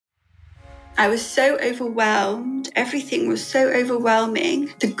I was so overwhelmed. Everything was so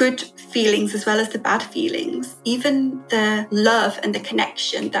overwhelming. The good feelings as well as the bad feelings. Even the love and the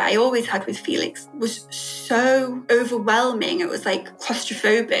connection that I always had with Felix was so overwhelming. It was like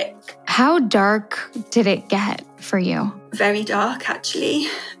claustrophobic. How dark did it get for you? Very dark, actually.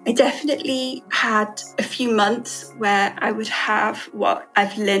 I definitely had a few months where I would have what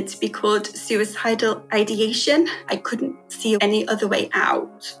I've learned to be called suicidal ideation. I couldn't see any other way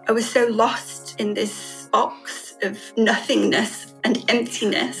out. I was so lost in this box of nothingness and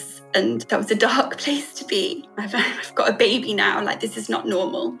emptiness, and that was a dark place to be. I've got a baby now, like this is not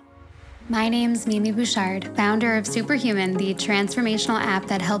normal. My name's Mimi Bouchard, founder of Superhuman, the transformational app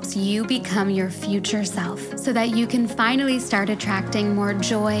that helps you become your future self so that you can finally start attracting more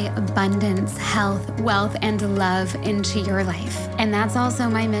joy, abundance, health, wealth, and love into your life. And that's also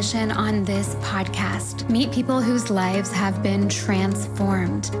my mission on this podcast. Meet people whose lives have been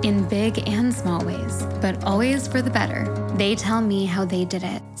transformed in big and small ways, but always for the better. They tell me how they did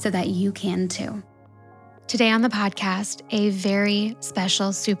it so that you can too. Today on the podcast, a very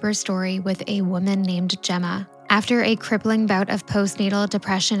special super story with a woman named Gemma. After a crippling bout of postnatal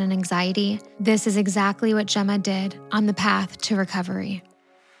depression and anxiety, this is exactly what Gemma did on the path to recovery.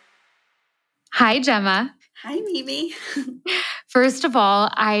 Hi, Gemma. Hi, Mimi. First of all,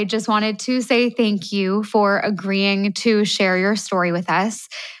 I just wanted to say thank you for agreeing to share your story with us.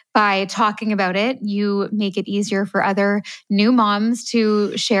 By talking about it, you make it easier for other new moms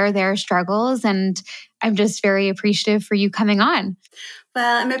to share their struggles, and I'm just very appreciative for you coming on.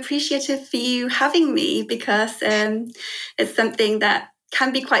 Well, I'm appreciative for you having me because it's something that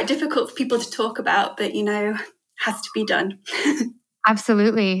can be quite difficult for people to talk about, but, has to be done.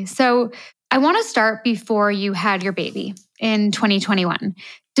 Absolutely. So I want to start before you had your baby in 2021.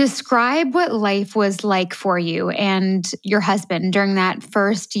 Describe what life was like for you and your husband during that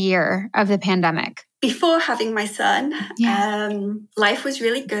first year of the pandemic. Before having my son, life was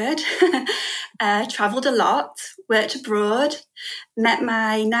really good. Traveled a lot, worked abroad, met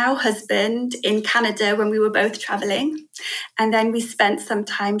my now husband in Canada when we were both traveling. And then we spent some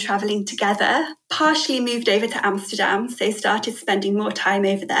time traveling together, partially moved over to Amsterdam, so started spending more time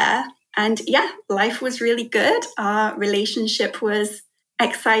over there. And life was really good. Our relationship was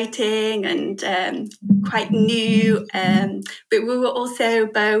exciting and quite new, but we were also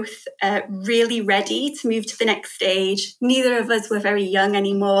both really ready to move to the next stage. Neither of us were very young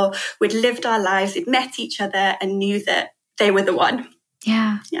anymore. We'd lived our lives, we'd met each other and knew that they were the one.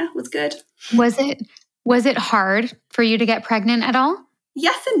 Yeah, it was good. Was it hard for you to get pregnant at all?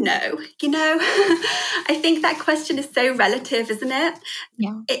 Yes and no. I think that question is so relative, isn't it?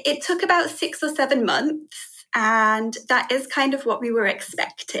 Yeah. It took about 6 or 7 months. And that is kind of what we were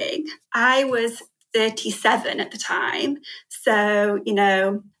expecting. I was 37 at the time. So,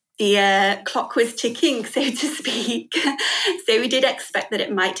 the clock was ticking, so to speak. So we did expect that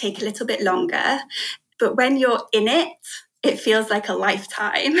it might take a little bit longer. But when you're in it, it feels like a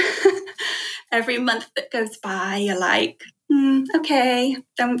lifetime. Every month that goes by, you're like, okay,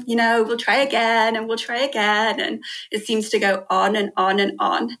 then, we'll try again and we'll try again. And it seems to go on and on and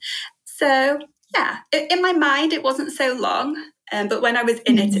on. So, in my mind, it wasn't so long, but when I was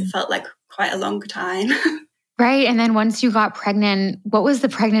in it felt like quite a long time. Right. And then once you got pregnant, what was the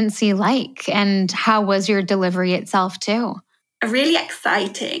pregnancy like? And how was your delivery itself too? Really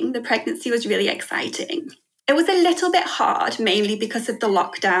exciting. The pregnancy was really exciting. It was a little bit hard, mainly because of the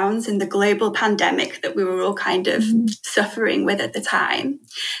lockdowns and the global pandemic that we were all kind of suffering with at the time.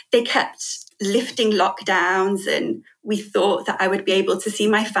 They kept lifting lockdowns and we thought that I would be able to see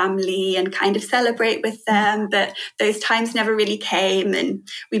my family and kind of celebrate with them, but those times never really came. And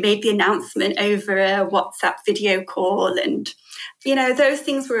we made the announcement over a WhatsApp video call. And, those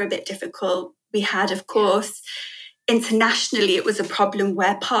things were a bit difficult. We had, of course, internationally, it was a problem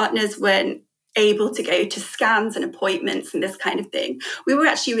where partners weren't able to go to scans and appointments and this kind of thing. We were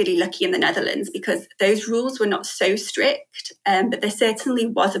actually really lucky in the Netherlands because those rules were not so strict, but there certainly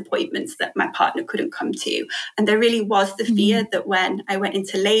was appointments that my partner couldn't come to. And there really was the fear that when I went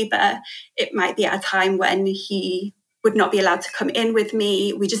into labour, it might be at a time when he would not be allowed to come in with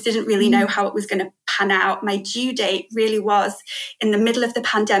me. We just didn't really know how it was going to pan out. My due date really was in the middle of the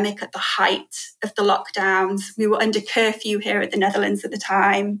pandemic at the height of the lockdowns. We were under curfew here at the Netherlands at the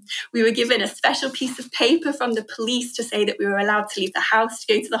time. We were given a special piece of paper from the police to say that we were allowed to leave the house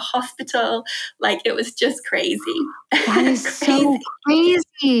to go to the hospital. Like, it was just crazy. That is so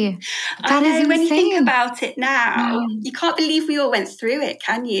crazy. That is insane. When you think about it now, you can't believe we all went through it,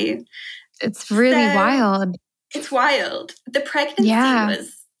 can you? It's really wild. It's wild. The pregnancy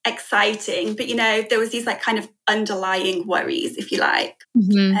was exciting, but there was these like kind of underlying worries, if you like.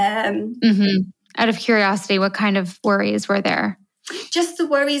 Out of curiosity, what kind of worries were there? Just the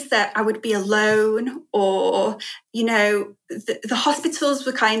worries that I would be alone, or, the hospitals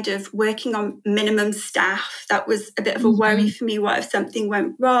were kind of working on minimum staff. That was a bit of a worry for me. What if something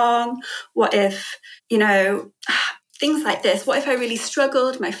went wrong? What if, things like this? What if I really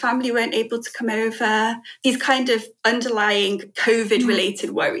struggled? My family weren't able to come over. These kind of underlying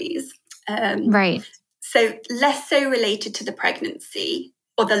COVID-related worries. Right. So less so related to the pregnancy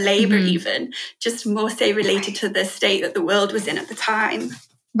or the labor even, just more so related to the state that the world was in at the time.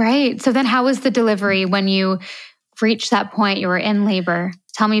 Right. So then how was the delivery when you reached that point? You were in labor.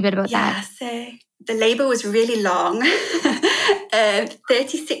 Tell me a bit about that. So the labor was really long.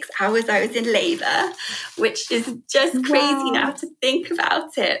 36 hours I was in labor, which is just crazy now to think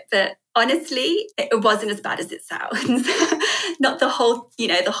about it. But honestly, it wasn't as bad as it sounds. Not the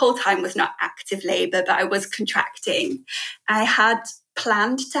whole time was not active labor, but I was contracting. I had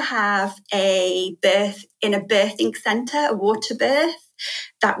planned to have a birth in a birthing center, a water birth.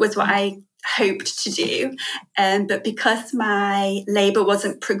 That was what I hoped to do. But because my labour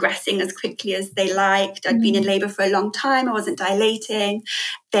wasn't progressing as quickly as they liked, I'd been in labour for a long time, I wasn't dilating.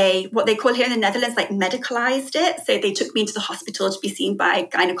 What they call here in the Netherlands, like medicalised it. So they took me into the hospital to be seen by a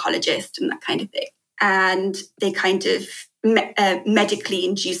gynecologist and that kind of thing. And they kind of medically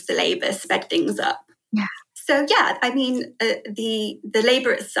induced the labour, sped things up. Yeah. So the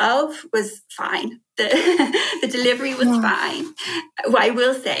labour itself was fine. The delivery was fine. What I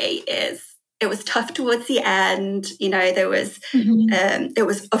will say is it was tough towards the end. There was it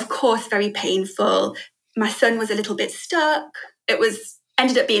was of course very painful. My son was a little bit stuck. It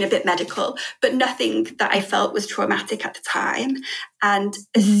ended up being a bit medical, but nothing that I felt was traumatic at the time. And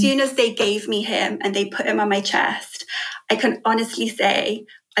as soon as they gave me him and they put him on my chest, I can honestly say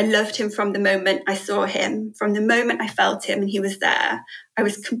I loved him from the moment I saw him, from the moment I felt him and he was there. I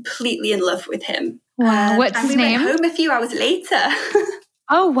was completely in love with him. Wow. What's his name? We went home a few hours later.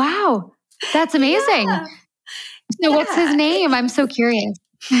 Oh, wow. That's amazing. Yeah. So what's his name? I'm so curious.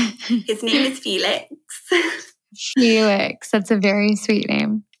 His name is Felix. Felix. That's a very sweet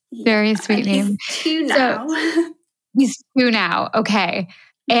name. Very sweet name. He's 2 now. He's 2 now. Okay.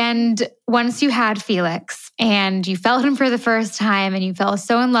 And once you had Felix and you felt him for the first time and you fell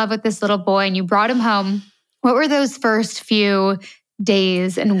so in love with this little boy and you brought him home, what were those first few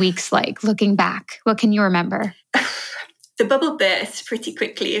days and weeks like, looking back? What can you remember? The bubble burst pretty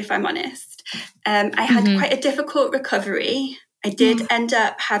quickly, if I'm honest. I had quite a difficult recovery. I did end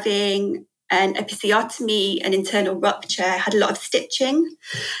up having an episiotomy, an internal rupture. I had a lot of stitching.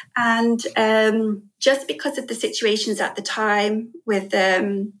 And just because of the situations at the time with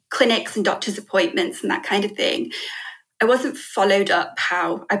clinics and doctor's appointments and that kind of thing, I wasn't followed up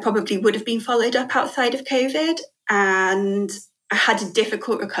how I probably would have been followed up outside of COVID. And I had a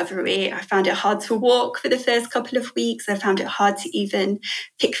difficult recovery. I found it hard to walk for the first couple of weeks. I found it hard to even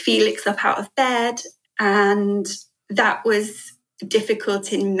pick Felix up out of bed. And that was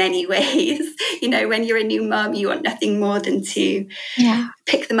difficult in many ways. When you're a new mum, you want nothing more than to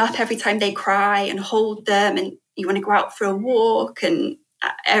pick them up every time they cry and hold them, and you want to go out for a walk, and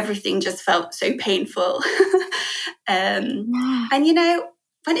everything just felt so painful. And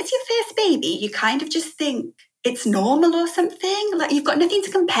when it's your first baby, you kind of just think it's normal or something, like you've got nothing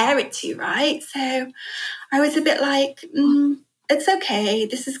to compare it to, right? So I was a bit like, it's okay,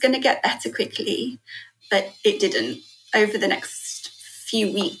 this is going to get better quickly. But it didn't. Over the next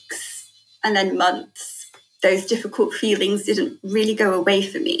few weeks and then months, those difficult feelings didn't really go away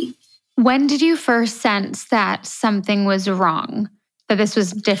for me. When did you first sense that something was wrong, that this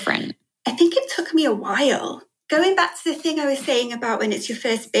was different? I think it took me a while. Going back to the thing I was saying about when it's your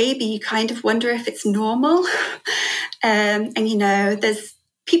first baby, you kind of wonder if it's normal. There's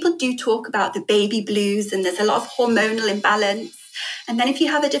people do talk about the baby blues, and there's a lot of hormonal imbalance. And then if you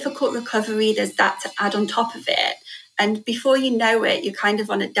have a difficult recovery, there's that to add on top of it. And before you know it, you're kind of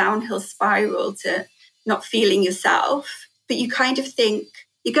on a downhill spiral to not feeling yourself. But you kind of think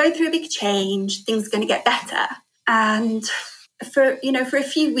you're going through a big change, things are going to get better. And for a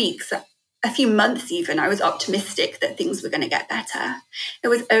few weeks, a few months even, I was optimistic that things were going to get better. It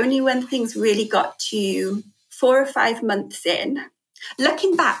was only when things really got to 4 or 5 months in.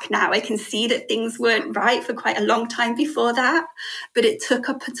 Looking back now, I can see that things weren't right for quite a long time before that, but it took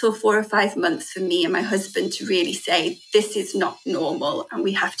up until 4 or 5 months for me and my husband to really say, this is not normal and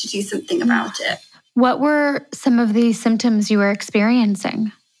we have to do something about it. What were some of the symptoms you were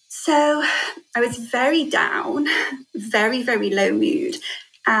experiencing? So I was very down, very, very low mood.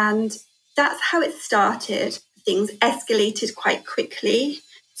 And that's how it started. Things escalated quite quickly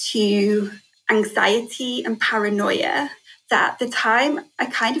to anxiety and paranoia that at the time I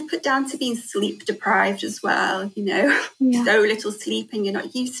kind of put down to being sleep deprived as well, so little sleep and you're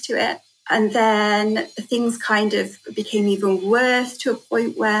not used to it. And then things kind of became even worse to a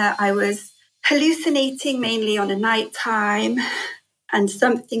point where I was hallucinating mainly on a night time, and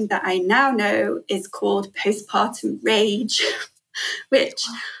something that I now know is called postpartum rage, which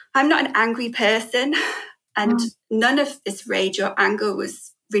I'm not an angry person, and none of this rage or anger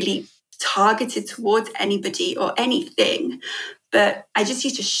was really targeted towards anybody or anything. But I just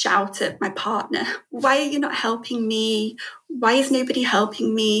used to shout at my partner, why are you not helping me? Why is nobody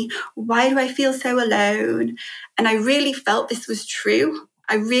helping me? Why do I feel so alone? And I really felt this was true.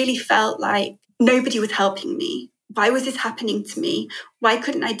 I really felt like nobody was helping me. Why was this happening to me? Why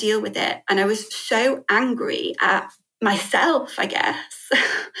couldn't I deal with it? And I was so angry at myself, I guess,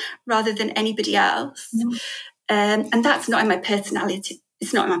 rather than anybody else. And that's not in my personality.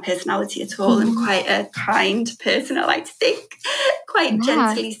 It's not in my personality at all. I'm quite a kind person, I like to think, quite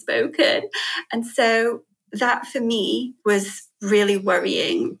gently spoken. And so that for me was really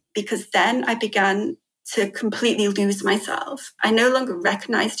worrying, because then I began to completely lose myself. I no longer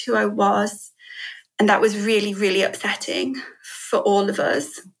recognized who I was. And that was really, really upsetting for all of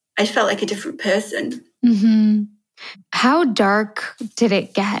us. I felt like a different person. Mm-hmm. How dark did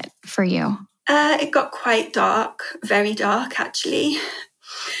it get for you? It got quite dark, very dark, actually.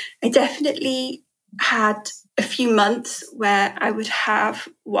 I definitely had a few months where I would have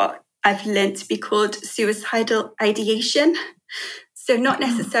what I've learned to be called suicidal ideation. So not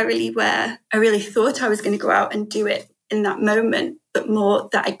necessarily where I really thought I was going to go out and do it in that moment, but more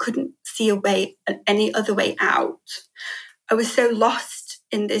that I couldn't see a way, any other way out. I was so lost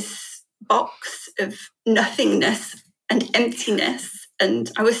in this box of nothingness and emptiness,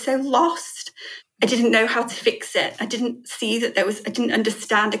 and I was so lost. I didn't know how to fix it. I didn't see that I didn't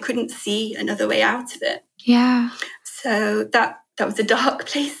understand. I couldn't see another way out of it. Yeah. So that was a dark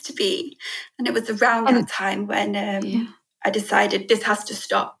place to be. And it was around that time when I decided this has to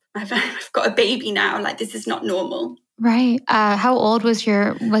stop. I've got a baby now. Like, this is not normal. Right. How old was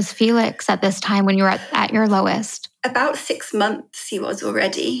Felix at this time when you were at your lowest? About 6 months he was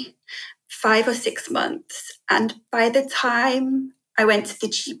already, 5 or 6 months. And by the time I went to the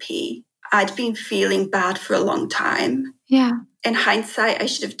GP, I'd been feeling bad for a long time. Yeah. In hindsight, I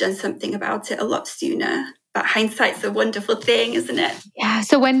should have done something about it a lot sooner. But hindsight's a wonderful thing, isn't it? Yeah.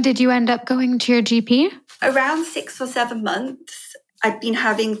 So when did you end up going to your GP? Around 6 or 7 months. I'd been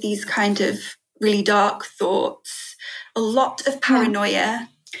having these kind of really dark thoughts, a lot of paranoia,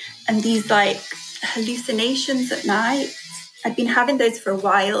 and these like hallucinations at night. I'd been having those for a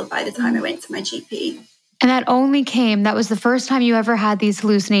while by the time I went to my GP. And that was the first time you ever had these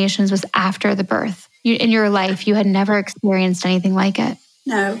hallucinations, was after the birth. In your life, you had never experienced anything like it.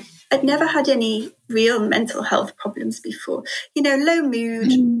 No, I'd never had any real mental health problems before. Low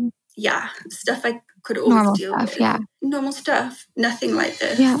mood, stuff I could always deal with. Yeah. Normal stuff, nothing like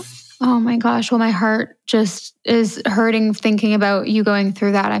this. Yeah. Oh my gosh. Well, my heart just is hurting thinking about you going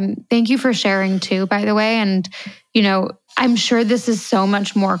through that. Thank you for sharing too, by the way. And, I'm sure this is so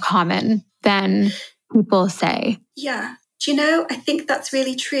much more common than people say. Yeah. Do I think that's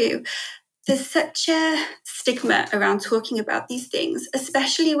really true. There's such a stigma around talking about these things,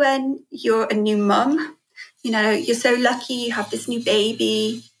 especially when you're a new mum. You're so lucky you have this new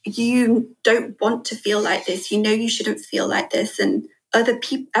baby. You don't want to feel like this. You shouldn't feel like this. And other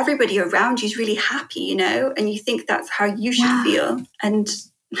people, everybody around you is really happy, and you think that's how you should feel. And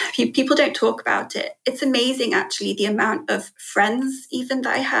people don't talk about it. It's amazing, actually, the amount of friends even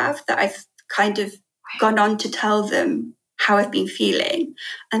that I have that I've kind of gone on to tell them how I've been feeling.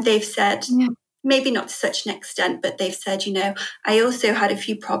 And they've said, maybe not to such an extent, but they've said, I also had a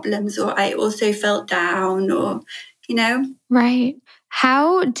few problems, or I also felt down, or, Right.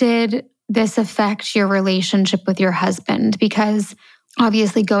 How did this affect your relationship with your husband? Because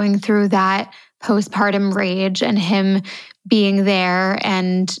obviously going through that postpartum rage and him being there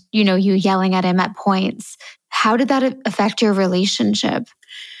and, you yelling at him at points, how did that affect your relationship?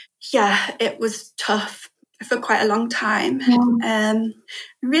 Yeah, it was tough for quite a long time. I'm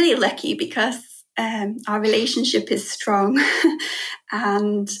really lucky because our relationship is strong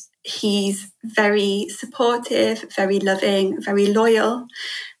and he's very supportive, very loving, very loyal.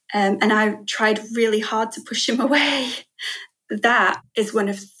 And I tried really hard to push him away. That is one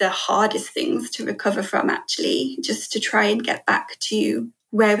of the hardest things to recover from, actually, just to try and get back to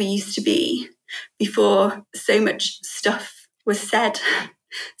where we used to be before so much stuff was said.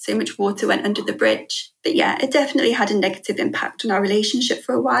 So much water went under the bridge. But yeah, it definitely had a negative impact on our relationship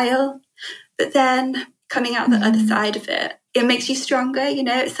for a while. But then coming out the other side of it, it makes you stronger. You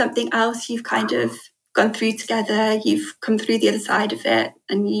know, it's something else you've kind of gone through together. You've come through the other side of it,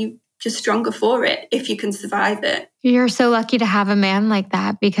 and you just stronger for it if you can survive it. You're so lucky to have a man like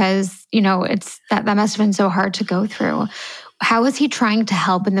that, because, you know, it's that must have been so hard to go through. How was he trying to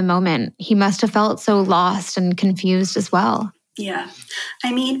help in the moment? He must have felt so lost and confused as well. Yeah.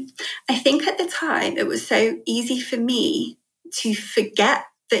 I mean, I think at the time it was so easy for me to forget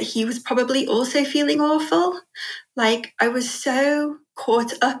that he was probably also feeling awful. Like, I was so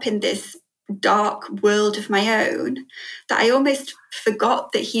caught up in this dark world of my own that I almost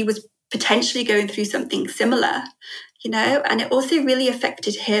forgot that he was potentially going through something similar, you know, and it also really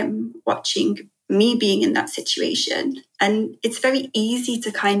affected him watching me being in that situation. And it's very easy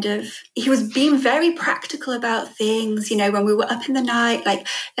to he was being very practical about things, you know, when we were up in the night, like,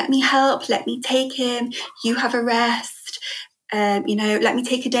 let me help, let me take him, you have a rest, you know, let me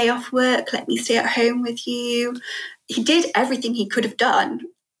take a day off work, let me stay at home with you. He did everything he could have done.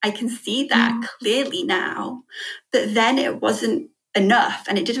 I can see that clearly now. But then it wasn't enough,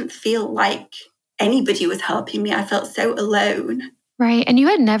 and it didn't feel like anybody was helping me. I felt so alone. Right. And you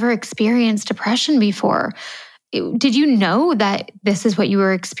had never experienced depression before. Did you know that this is what you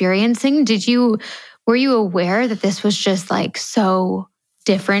were experiencing? Were you aware that this was just like so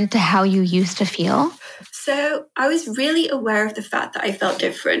different to how you used to feel? So I was really aware of the fact that I felt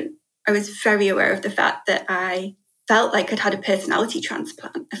different. I was very aware of the fact that I felt like I'd had a personality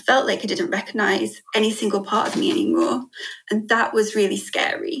transplant. I felt like I didn't recognize any single part of me anymore. And that was really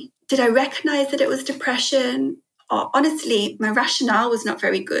scary. Did I recognize that it was depression? Honestly, my rationale was not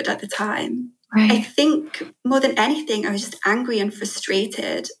very good at the time. Right. I think more than anything, I was just angry and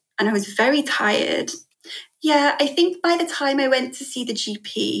frustrated, and I was very tired. Yeah, I think by the time I went to see the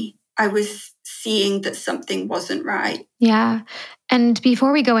GP, I was seeing that something wasn't right. Yeah. And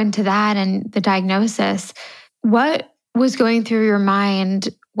before we go into that and the diagnosis, what was going through your mind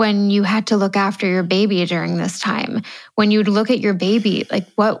when you had to look after your baby during this time? When you'd look at your baby, like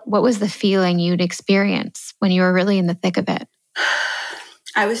what was the feeling you'd experience when you were really in the thick of it?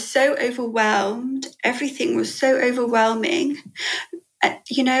 I was so overwhelmed. Everything was so overwhelming,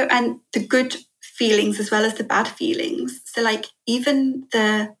 you know, and the good feelings as well as the bad feelings. So like even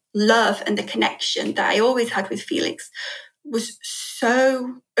the love and the connection that I always had with Felix was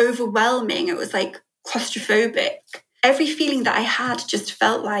so overwhelming. It was like claustrophobic. Every feeling that I had just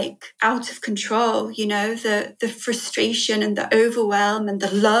felt like out of control, you know, the frustration and the overwhelm and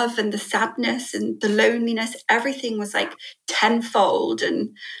the love and the sadness and the loneliness, everything was like tenfold and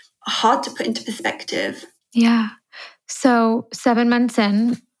hard to put into perspective. Yeah. So 7 months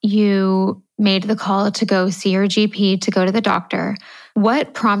in, you made the call to go see your GP, to go to the doctor.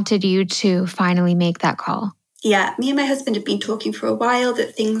 What prompted you to finally make that call? Yeah, me and my husband had been talking for a while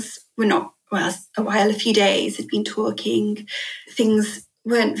that things were not, well, a few days had been talking. Things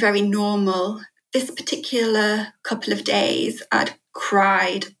weren't very normal. This particular couple of days, I'd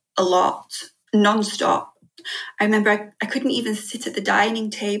cried a lot, nonstop. I remember I couldn't even sit at the dining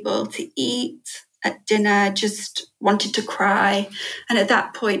table to eat at dinner, just wanted to cry. And at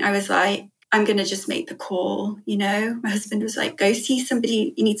that point, I was like, I'm going to just make the call. You know, my husband was like, go see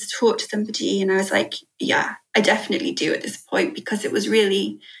somebody. You need to talk to somebody. And I was like, yeah, I definitely do at this point, because it was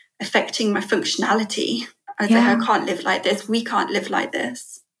really affecting my functionality. I was like, I can't live like this. We can't live like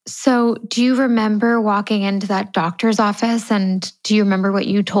this. So do you remember walking into that doctor's office, and do you remember what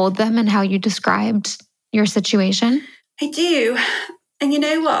you told them and how you described your situation? I do. And you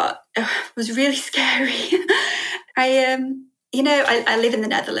know what? It was really scary. I live in the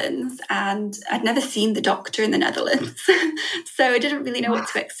Netherlands, and I'd never seen the doctor in the Netherlands. So I didn't really know what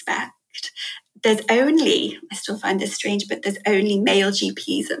to expect. I still find this strange, but there's only male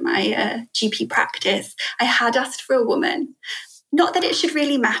GPs at my GP practice. I had asked for a woman. Not that it should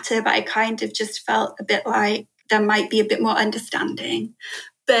really matter, but I kind of just felt a bit like there might be a bit more understanding.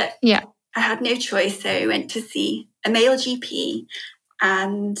 But yeah, I had no choice. So I went to see a male GP,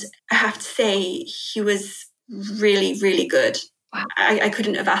 and I have to say he was really, really good. Wow. I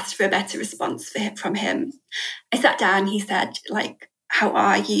couldn't have asked for a better response from him. I sat down, he said, like, how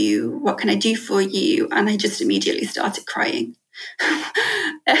are you? What can I do for you? And I just immediately started crying.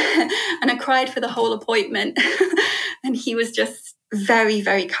 And I cried for the whole appointment. And he was just very,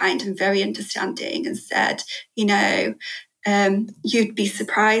 very kind and very understanding, and said, you know, you'd be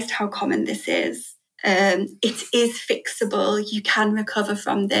surprised how common this is. It is fixable. You can recover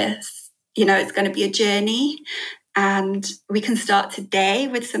from this. You know, it's going to be a journey. And we can start today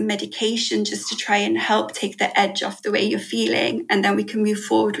with some medication just to try and help take the edge off the way you're feeling. And then we can move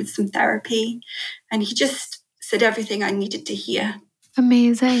forward with some therapy. And he just said everything I needed to hear.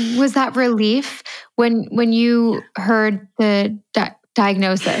 Amazing. Was that relief when you heard the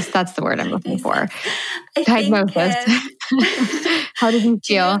diagnosis? That's the word I'm looking for. I Diagnosis. How did you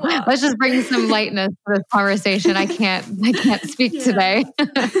do you feel? know what? Let's just bring some lightness to this conversation. I can't speak today.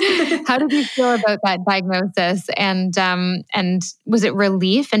 How did you feel about that diagnosis? And was it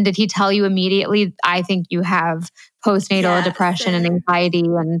relief? And did he tell you immediately, I think you have postnatal depression and anxiety?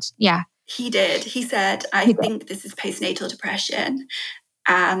 And yeah. He did. He said, I think this is postnatal depression.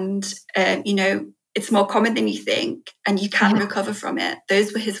 And, it's more common than you think and you can recover from it.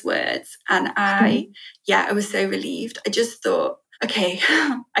 Those were his words. And I was so relieved. I just thought, okay,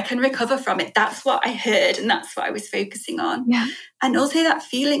 I can recover from it. That's what I heard and that's what I was focusing on. Yeah. And also that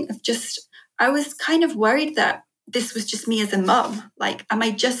feeling of I was kind of worried that this was just me as a mum. Like, am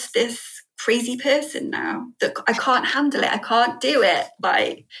I just this crazy person now that I can't handle it? I can't do it.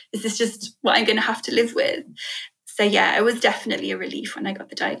 Like, is this just what I'm going to have to live with? So yeah, it was definitely a relief when I got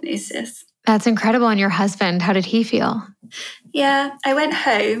the diagnosis. That's incredible. And your husband, how did he feel? Yeah, I went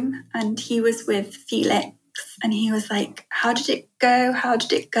home and he was with Felix and he was like, how did it go? How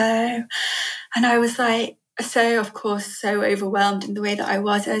did it go? And I was like, of course, so overwhelmed in the way that I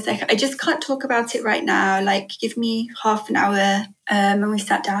was like, I just can't talk about it right now. Like, give me half an hour. And we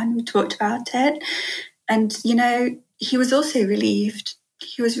sat down and we talked about it. And, he was also relieved.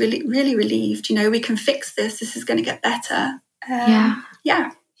 He was really, really relieved. We can fix this. This is going to get better.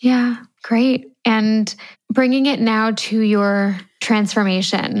 Yeah. Great. And bringing it now to your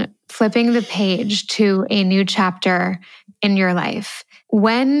transformation, flipping the page to a new chapter in your life.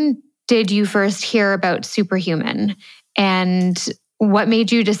 When did you first hear about Superhuman and what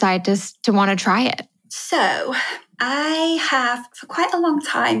made you decide to want to try it? So I have for quite a long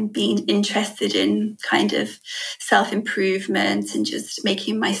time been interested in kind of self-improvement and just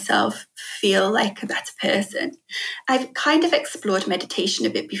making myself feel like a better person. I've kind of explored meditation a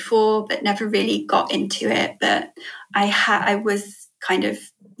bit before, but never really got into it. But I was kind of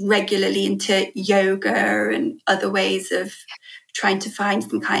regularly into yoga and other ways of trying to find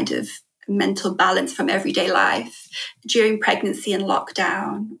some kind of mental balance from everyday life. During pregnancy and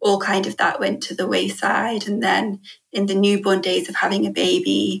lockdown, all kind of that went to the wayside. And then in the newborn days of having a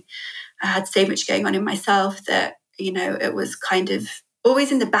baby, I had so much going on in myself that, it was kind of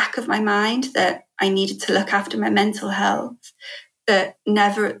always in the back of my mind that I needed to look after my mental health, but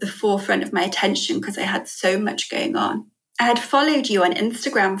never at the forefront of my attention because I had so much going on. I had followed you on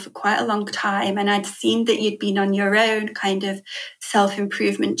Instagram for quite a long time and I'd seen that you'd been on your own kind of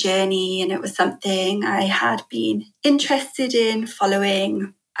self-improvement journey and it was something I had been interested in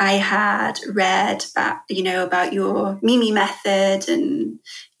following. I had read about your Mimi method and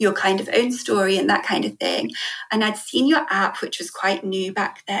your kind of own story and that kind of thing. And I'd seen your app, which was quite new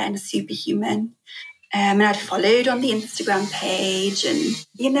back then, Superhuman. And I'd followed on the Instagram page and,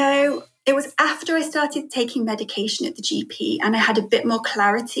 it was after I started taking medication at the GP and I had a bit more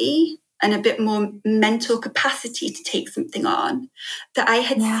clarity and a bit more mental capacity to take something on that I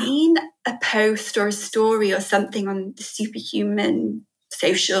had seen a post or a story or something on the Superhuman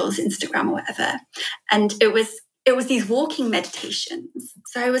socials, Instagram or whatever. And it was these walking meditations.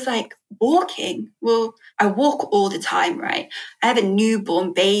 So I was like, walking? Well, I walk all the time, right? I have a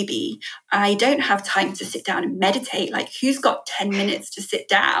newborn baby. I don't have time to sit down and meditate. Like, who's got 10 minutes to sit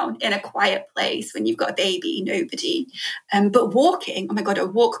down in a quiet place when you've got a baby? Nobody. But walking, oh my God, I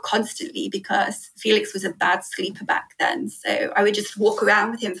walk constantly because Felix was a bad sleeper back then. So I would just walk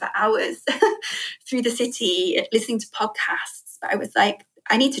around with him for hours through the city, listening to podcasts. But I was like,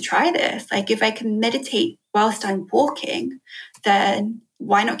 I need to try this. Like, if I can meditate whilst I'm walking, then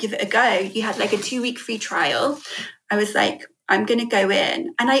why not give it a go? You had like a 2-week free trial. I was like, I'm going to go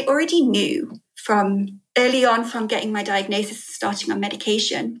in. And I already knew from early on from getting my diagnosis, starting on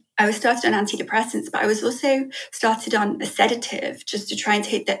medication. I was started on antidepressants, but I was also started on a sedative just to try and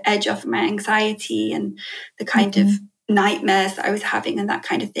take the edge off my anxiety and the kind of nightmares that I was having and that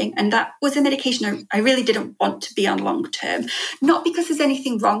kind of thing. And that was a medication I really didn't want to be on long term. Not because there's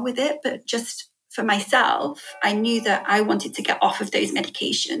anything wrong with it, but just for myself, I knew that I wanted to get off of those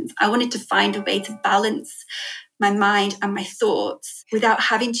medications. I wanted to find a way to balance my mind and my thoughts without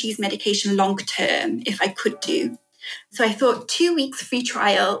having to use medication long term if I could do. So I thought 2 weeks free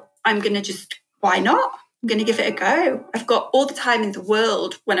trial, why not? I'm going to give it a go. I've got all the time in the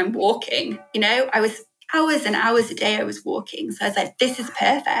world when I'm walking. I was hours and hours a day I was walking. So I was like, this is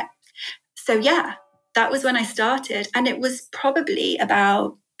perfect. So yeah, that was when I started. And it was probably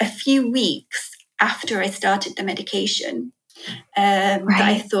about a few weeks after I started the medication that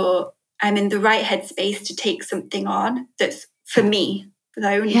I thought I'm in the right headspace to take something on that's for me, the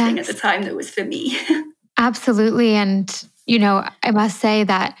only thing at the time that was for me. Absolutely. And, I must say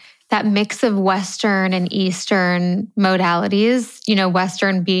that mix of Western and Eastern modalities,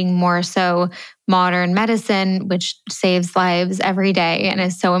 Western being more so modern medicine, which saves lives every day and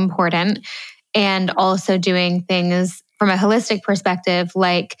is so important, and also doing things from a holistic perspective,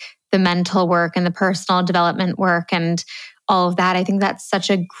 like the mental work and the personal development work and all of that. I think that's such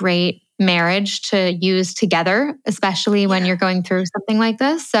a great marriage to use together, especially when you're going through something like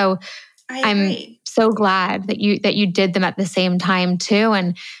this. So I'm so glad that you did them at the same time too.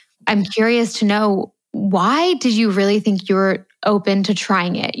 And I'm curious to know, why did you really think you were open to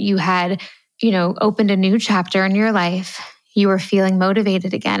trying it? You had, opened a new chapter in your life. You were feeling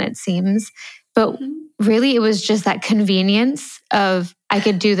motivated again, it seems. But really, it was just that convenience of, I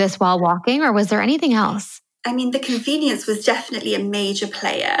could do this while walking, or was there anything else? I mean, the convenience was definitely a major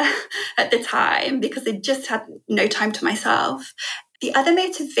player at the time because I just had no time to myself. The other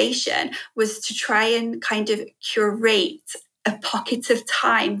motivation was to try and kind of curate a pocket of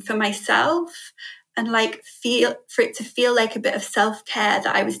time for myself and for it to feel like a bit of self-care,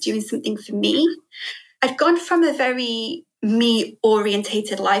 that I was doing something for me. I'd gone from a very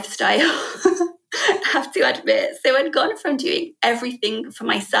me-orientated lifestyle, I have to admit. So I'd gone from doing everything for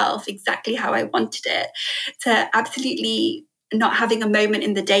myself exactly how I wanted it to absolutely not having a moment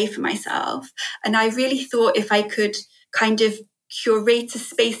in the day for myself. And I really thought if I could kind of curate a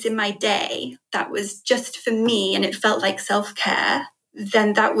space in my day that was just for me and it felt like self-care,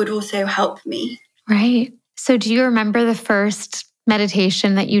 then that would also help me. Right. So do you remember the first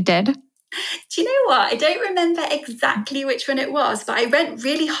meditation that you did? Do you know what? I don't remember exactly which one it was, but I went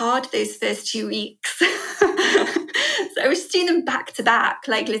really hard those first 2 weeks. So I was just doing them back to back,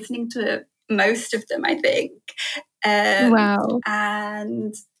 like listening to most of them, I think. Wow.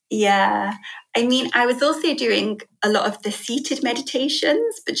 And yeah, I mean, I was also doing a lot of the seated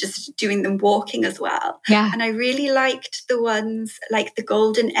meditations, but just doing them walking as well. Yeah. And I really liked the ones like the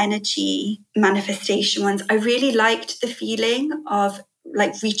golden energy manifestation ones. I really liked the feeling of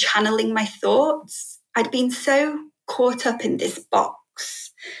like rechanneling my thoughts. I'd been so caught up in this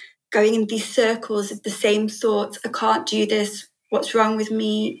box, going in these circles of the same thoughts. I can't do this. What's wrong with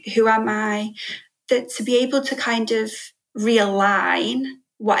me? Who am I? That to be able to kind of realign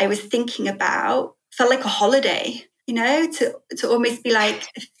what I was thinking about felt like a holiday, to almost be like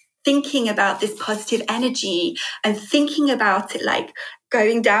thinking about this positive energy and thinking about it like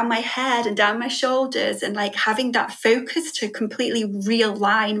going down my head and down my shoulders and like having that focus to completely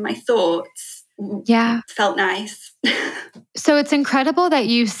realign my thoughts. Yeah. Felt nice. So it's incredible that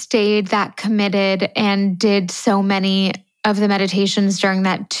you stayed that committed and did so many of the meditations during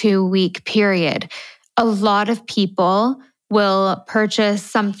that 2-week period. A lot of people will purchase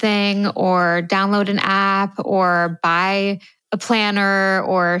something or download an app or buy a planner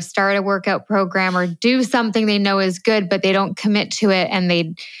or start a workout program or do something they know is good, but they don't commit to it and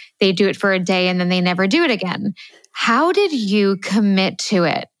they do it for a day and then they never do it again. How did you commit to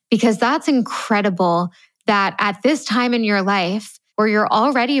it? Because that's incredible that at this time in your life where you're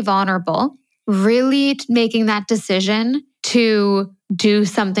already vulnerable, really making that decision to do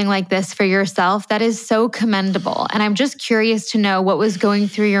something like this for yourself, that is so commendable. And I'm just curious to know what was going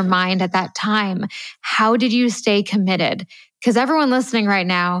through your mind at that time. How did you stay committed? Because everyone listening right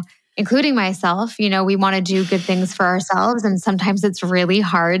now, including myself, we want to do good things for ourselves. And sometimes it's really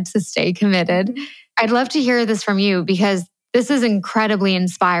hard to stay committed. I'd love to hear this from you because this is incredibly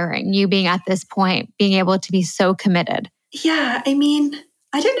inspiring, you being at this point, being able to be so committed. Yeah, I mean,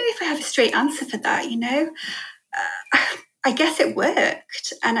 I don't know if I have a straight answer for that, I guess it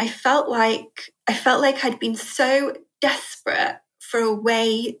worked. And I felt like I'd been so desperate for a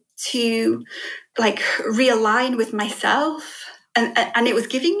way to like realign with myself. And it was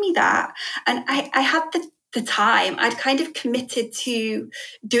giving me that. And I had the time. I'd kind of committed to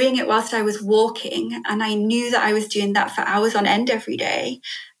doing it whilst I was walking. And I knew that I was doing that for hours on end every day.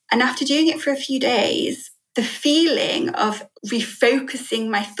 And after doing it for a few days, the feeling of refocusing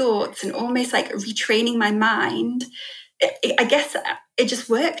my thoughts and almost like retraining my mind, I guess it just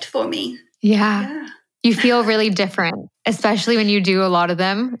worked for me. Yeah. You feel really different, especially when you do a lot of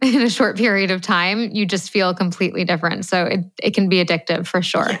them in a short period of time. You just feel completely different. So it can be addictive for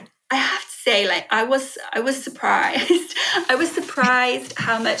sure. Yeah. I have to say, like, I was surprised. I was surprised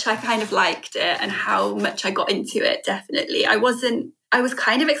how much I kind of liked it and how much I got into it, definitely. I was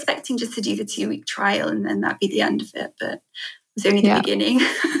kind of expecting just to do the 2-week trial and then that'd be the end of it, but it was only the beginning.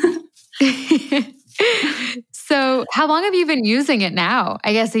 So how long have you been using it now?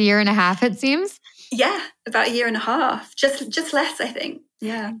 I guess 1.5 years, it seems? Yeah, about 1.5 years. Just less, I think.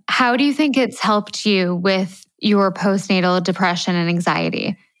 Yeah. How do you think it's helped you with your postnatal depression and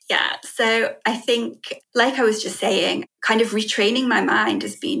anxiety? Yeah. So I think, like I was just saying, kind of retraining my mind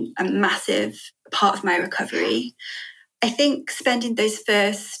has been a massive part of my recovery. I think spending those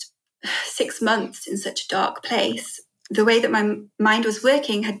first 6 months in such a dark place, the way that my mind was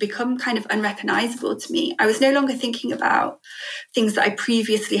working had become kind of unrecognizable to me. I was no longer thinking about things that I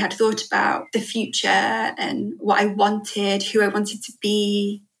previously had thought about, the future and what I wanted, who I wanted to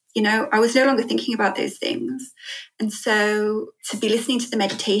be. I was no longer thinking about those things. And so to be listening to the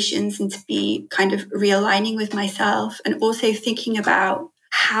meditations and to be kind of realigning with myself and also thinking about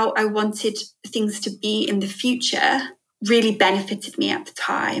how I wanted things to be in the future really benefited me at the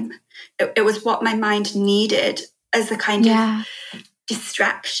time. It was what my mind needed as a kind of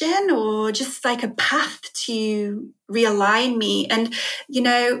distraction or just like a path to realign me. And,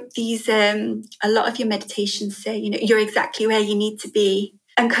 these, a lot of your meditations say, you're exactly where you need to be.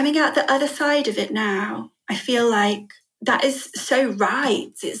 And coming out the other side of it now, I feel like that is so right.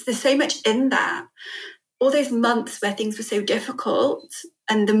 There's so much in that. All those months where things were so difficult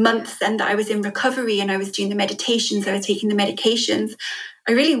and the months then that I was in recovery and I was doing the meditations, I was taking the medications,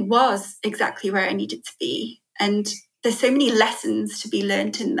 I really was exactly where I needed to be. And there's so many lessons to be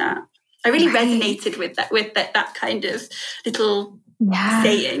learned in that. I really resonated with that kind of little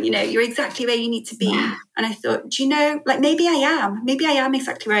saying, you're exactly where you need to be. Yeah. And I thought, maybe I am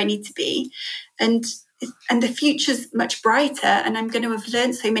exactly where I need to be. And the future's much brighter and I'm going to have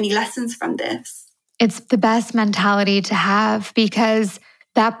learned so many lessons from this. It's the best mentality to have because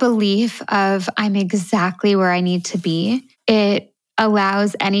that belief of I'm exactly where I need to be, it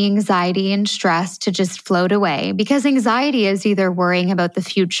allows any anxiety and stress to just float away because anxiety is either worrying about the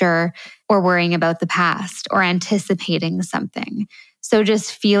future or worrying about the past or anticipating something. So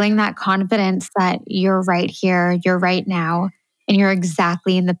just feeling that confidence that you're right here, you're right now, and you're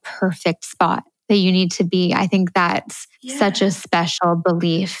exactly in the perfect spot that you need to be. I think that's such a special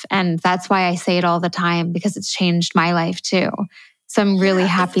belief. And that's why I say it all the time because it's changed my life too. So I'm really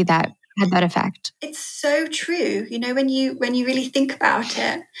happy that had that effect. It's so true, when you really think about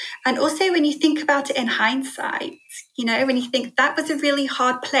it. And also when you think about it in hindsight, when you think that was a really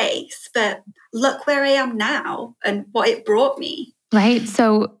hard place, but look where I am now and what it brought me. Right.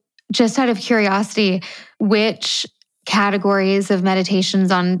 So just out of curiosity, which categories of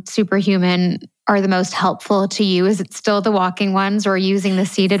meditations on Superhuman are the most helpful to you? Is it still the walking ones or using the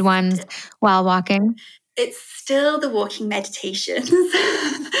seated ones while walking? It's still the walking meditations.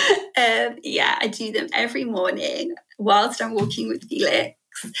 I do them every morning whilst I'm walking with Felix.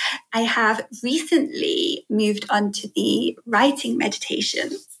 I have recently moved on to the writing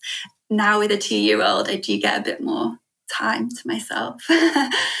meditations. Now with a 2-year-old, I do get a bit more time to myself.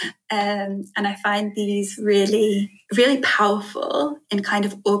 And I find these really, really powerful in kind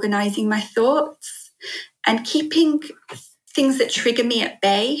of organizing my thoughts and keeping things that trigger me at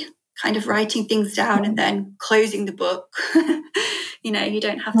bay, kind of writing things down and then closing the book. You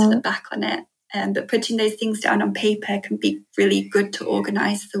don't have to look back on it. But putting those things down on paper can be really good to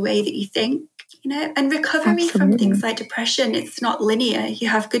organize the way that you think. And recovery from things like depression, it's not linear. You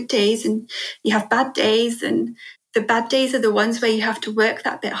have good days and you have bad days. And the bad days are the ones where you have to work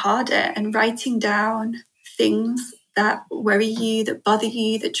that bit harder. And writing down things that worry you, that bother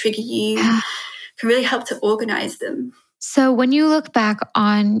you, that trigger you can really help to organize them. So when you look back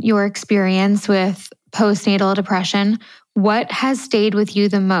on your experience with postnatal depression, what has stayed with you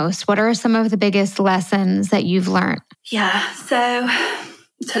the most? What are some of the biggest lessons that you've learned? Yeah, so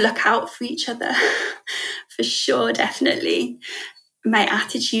to look out for each other, for sure, definitely. My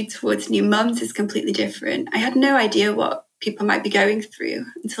attitude towards new mums is completely different. I had no idea what people might be going through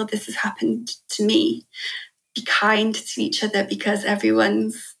until this has happened to me. Be kind to each other because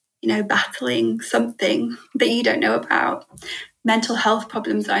everyone's, battling something that you don't know about. Mental health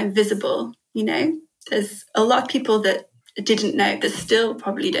problems are invisible, There's a lot of people that didn't know, that still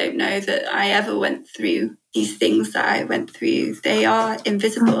probably don't know that I ever went through these things that I went through. They are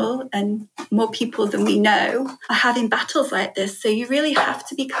invisible and more people than we know are having battles like this. So you really have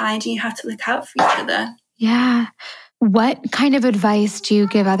to be kind and you have to look out for each other. Yeah. What kind of advice do you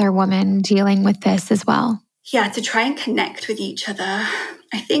give other women dealing with this as well? Yeah, to try and connect with each other.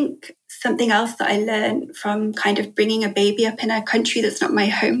 I think something else that I learned from kind of bringing a baby up in a country that's not my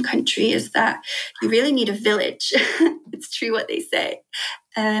home country is that you really need a village. It's true what they say.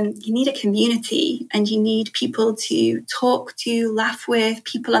 You need a community and you need people to talk to, laugh with,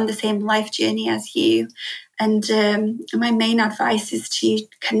 people on the same life journey as you. And my main advice is to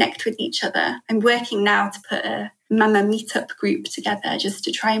connect with each other. I'm working now to put a mama meetup group together just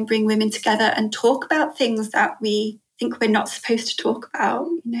to try and bring women together and talk about things that we think we're not supposed to talk about,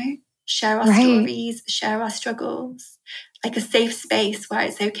 share our stories, share our struggles. like a safe space where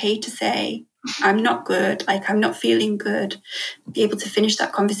it's okay to say, I'm not good, like I'm not feeling good, be able to finish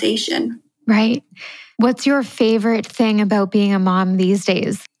that conversation. Right. What's your favorite thing about being a mom these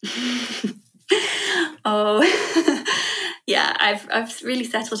days? Oh, yeah, I've really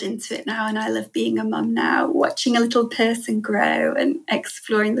settled into it now, and I love being a mum now. Watching a little person grow and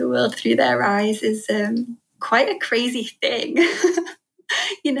exploring the world through their eyes is quite a crazy thing.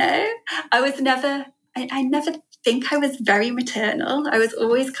 You know, I never think I was very maternal. I was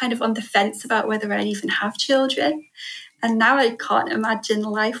always kind of on the fence about whether I'd even have children. And now I can't imagine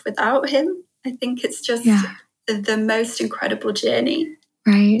life without him. I think it's just the most incredible journey.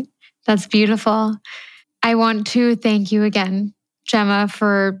 Right. That's beautiful. I want to thank you again, Gemma,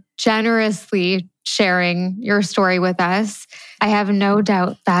 for generously sharing your story with us. I have no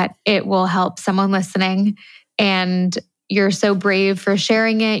doubt that it will help someone listening. And you're so brave for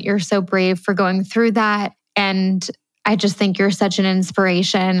sharing it. You're so brave for going through that. And I just think you're such an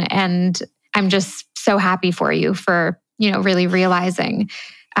inspiration. And I'm just so happy for you for, really realizing,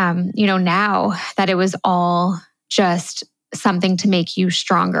 now that it was all just something to make you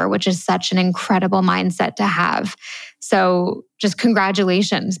stronger, which is such an incredible mindset to have. So just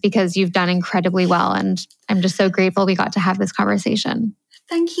congratulations, because you've done incredibly well. And I'm just so grateful we got to have this conversation.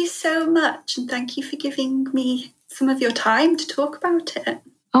 Thank you so much. And thank you for giving me some of your time to talk about it.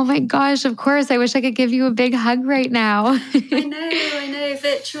 Oh my gosh, of course. I wish I could give you a big hug right now. I know.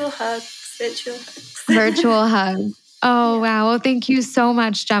 Virtual hugs. Virtual hug. Oh, wow. Well, thank you so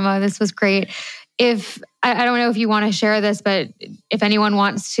much, Gemma. This was great. I don't know if you want to share this, but if anyone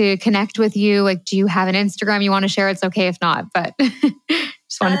wants to connect with you, like, do you have an Instagram you want to share? It's okay if not, but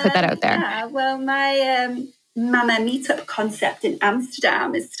just want to put that out there. Yeah, well, my Mama meetup concept in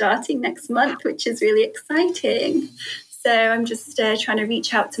Amsterdam is starting next month, which is really exciting. So I'm just trying to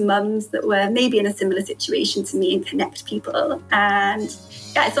reach out to mums that were maybe in a similar situation to me and connect people. And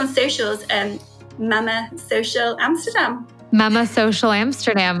yeah, it's on socials, Mama Social Amsterdam. Mama Social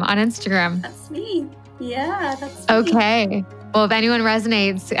Amsterdam on Instagram. That's me. Yeah, that's me. Okay. Well, if anyone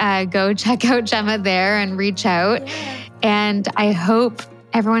resonates, go check out Gemma there and reach out. Yeah. And I hope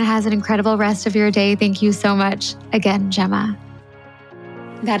everyone has an incredible rest of your day. Thank you so much again, Gemma.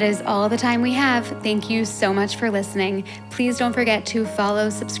 That is all the time we have. Thank you so much for listening. Please don't forget to follow,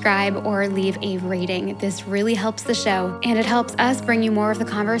 subscribe, or leave a rating. This really helps the show, and it helps us bring you more of the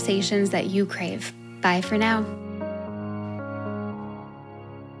conversations that you crave. Bye for now.